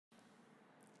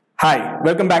Hi,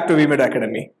 welcome back to VMEDO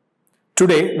Academy.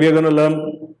 Today we are going to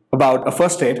learn about a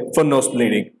first aid for nose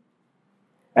bleeding.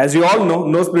 As you all know,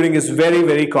 nose bleeding is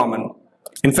very common.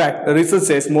 In fact, research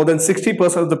says more than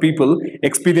 60% of the people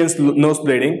experience nose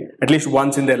bleeding at least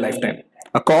once in their lifetime.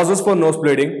 Causes for nose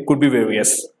bleeding could be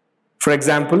various. For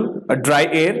example, a dry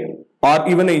air or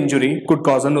even an injury could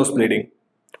cause a nose bleeding.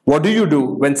 What do you do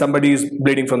when somebody is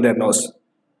bleeding from their nose?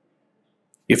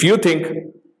 If you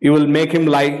think you will make him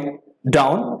lie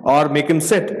down or make him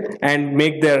sit and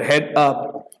make their head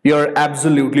up, you're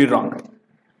absolutely wrong.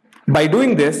 By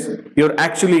doing this, you're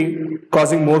actually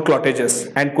causing more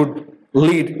clottages and could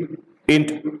lead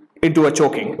into a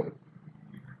choking.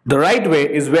 The right way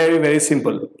is very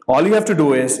simple. All you have to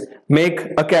do is make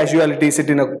a casualty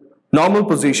sit in a normal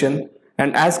position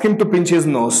and ask him to pinch his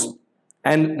nose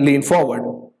and lean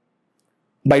forward.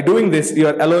 By doing this, you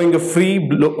are allowing a free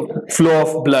flow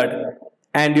of blood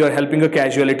and you are helping a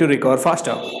casualty to recover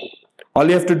faster. All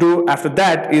you have to do after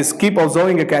that is keep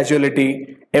observing a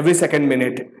casualty every second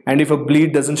minute, and if a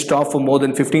bleed doesn't stop for more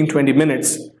than 15-20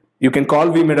 minutes, you can call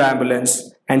VMEDO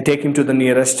ambulance and take him to the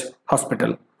nearest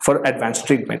hospital for advanced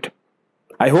treatment.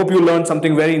 I hope you learned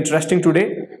something very interesting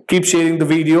today. Keep sharing the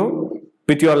video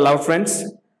with your loved friends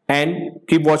and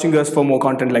keep watching us for more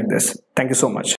content like this. Thank you so much.